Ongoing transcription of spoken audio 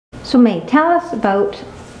So Mae, tell us about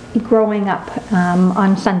growing up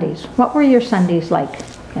on Sundays. What were your Sundays like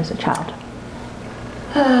as a child?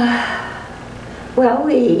 Well,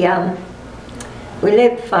 we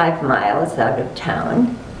lived 5 miles out of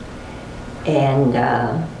town, and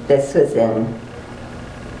this was in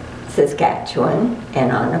Saskatchewan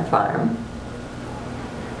and on a farm.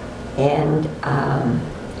 And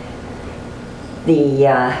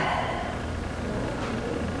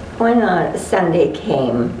when a Sunday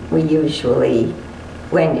came, we usually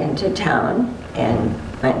went into town and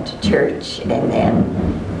went to church and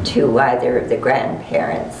then to either of the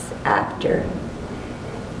grandparents after,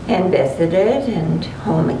 and visited and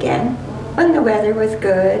home again when the weather was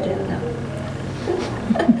good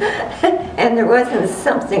and there wasn't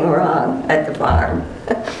something wrong at the farm.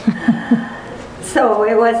 So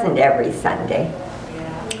it wasn't every Sunday,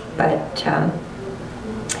 but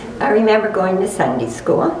I remember going to Sunday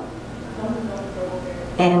school,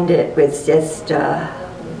 and it was just,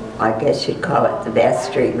 I guess you'd call it the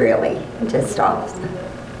vestry, really, just off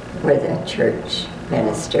where the church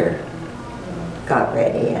minister got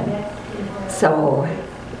ready. And so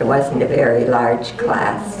it wasn't a very large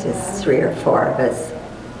class, just 3 or 4 of us.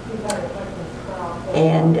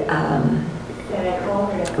 And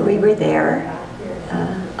we were there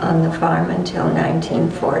on the farm until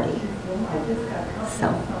 1940.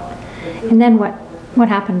 So. And then what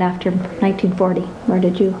happened after 1940? Where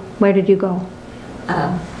did you go?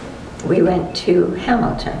 We went to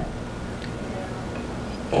Hamilton,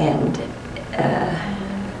 and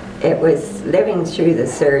it was living through the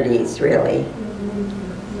 30s, really.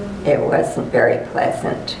 It wasn't very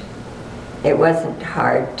pleasant. It wasn't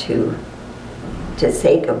hard to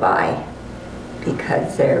say goodbye,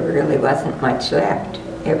 because there really wasn't much left.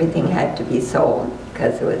 Everything had to be sold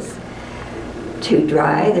because it was too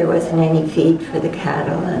dry. There wasn't any feed for the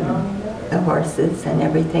cattle and the horses and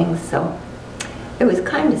everything, so it was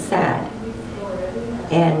kind of sad.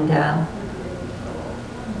 And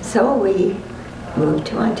so we moved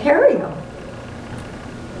to Ontario.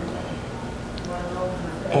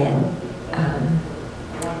 And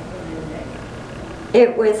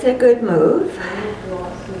it was a good move.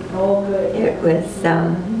 It was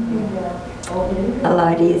a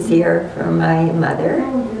lot easier for my mother,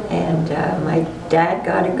 and my dad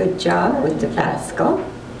got a good job with the Fasco,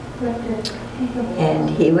 and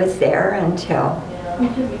he was there until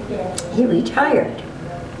he retired.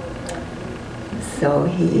 So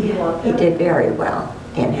he did very well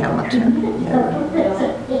in Hamilton.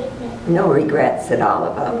 No regrets at all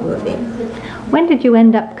about moving. When did you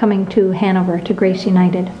end up coming to Hanover, to Grace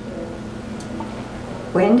United?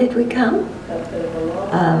 When did we come?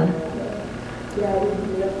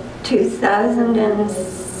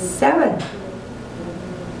 2007.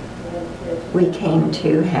 We came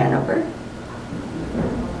to Hanover,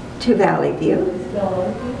 to Valley View,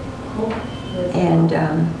 and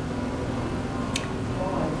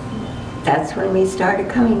that's when we started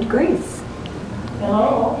coming to Grace.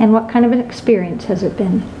 And what kind of an experience has it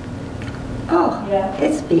been? Oh,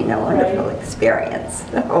 it's been a wonderful experience,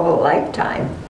 the whole lifetime.